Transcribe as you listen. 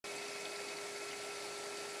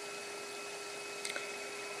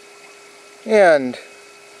And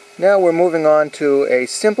now we're moving on to a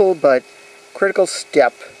simple but critical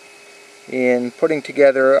step in putting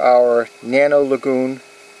together our Nano Lagoon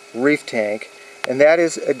reef tank, and that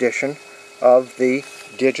is addition of the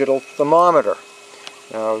digital thermometer.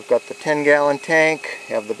 Now we've got the 10-gallon tank,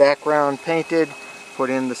 have the background painted, put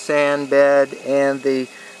in the sand bed and the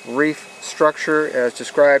reef structure as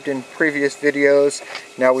described in previous videos.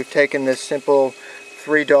 Now we've taken this simple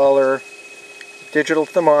 $3 digital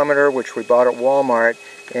thermometer, which we bought at Walmart,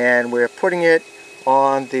 and we're putting it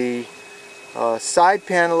on the side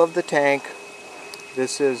panel of the tank.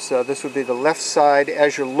 This would be the left side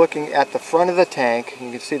as you're looking at the front of the tank.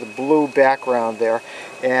 You can see the blue background there,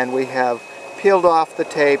 and we have peeled off the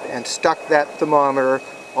tape and stuck that thermometer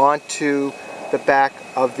onto the back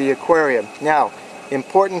of the aquarium. Now,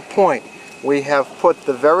 important point, we have put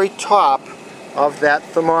the very top of that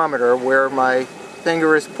thermometer where my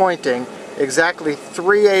finger is pointing exactly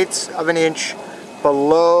 3/8 of an inch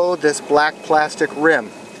below this black plastic rim.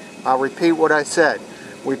 I'll repeat what I said.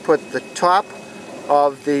 We put the top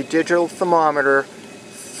of the digital thermometer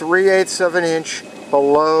 3/8 of an inch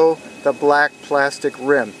below the black plastic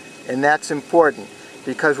rim. And that's important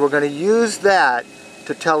because we're going to use that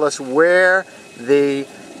to tell us where the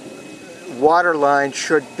water line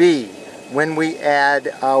should be when we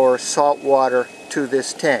add our salt water to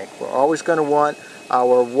this tank. We're always going to want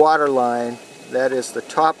our water line, that is the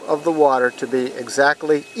top of the water, to be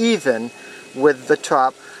exactly even with the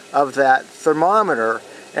top of that thermometer.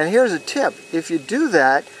 And here's a tip: if you do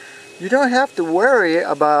that, you don't have to worry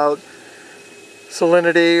about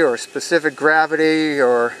salinity or specific gravity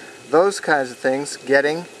or those kinds of things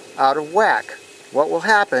getting out of whack. What will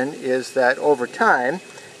happen is that over time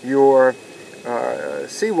your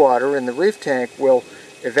seawater in the reef tank will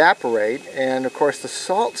evaporate, and of course the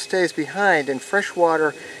salt stays behind and fresh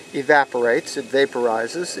water evaporates, it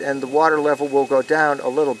vaporizes, and the water level will go down a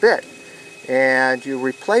little bit. And you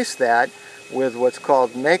replace that with what's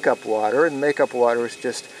called makeup water, and makeup water is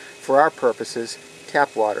just, for our purposes,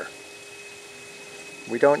 tap water.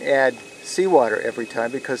 We don't add seawater every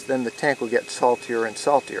time because then the tank will get saltier and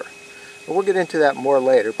saltier. But we'll get into that more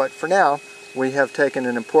later, but for now we have taken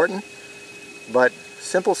an important but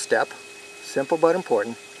simple step, simple but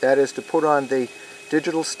important. That is to put on the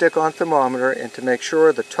digital stick-on thermometer and to make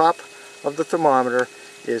sure the top of the thermometer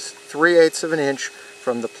is 3/8 of an inch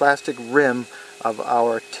from the plastic rim of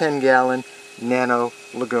our 10-gallon Nano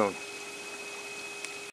Lagoon.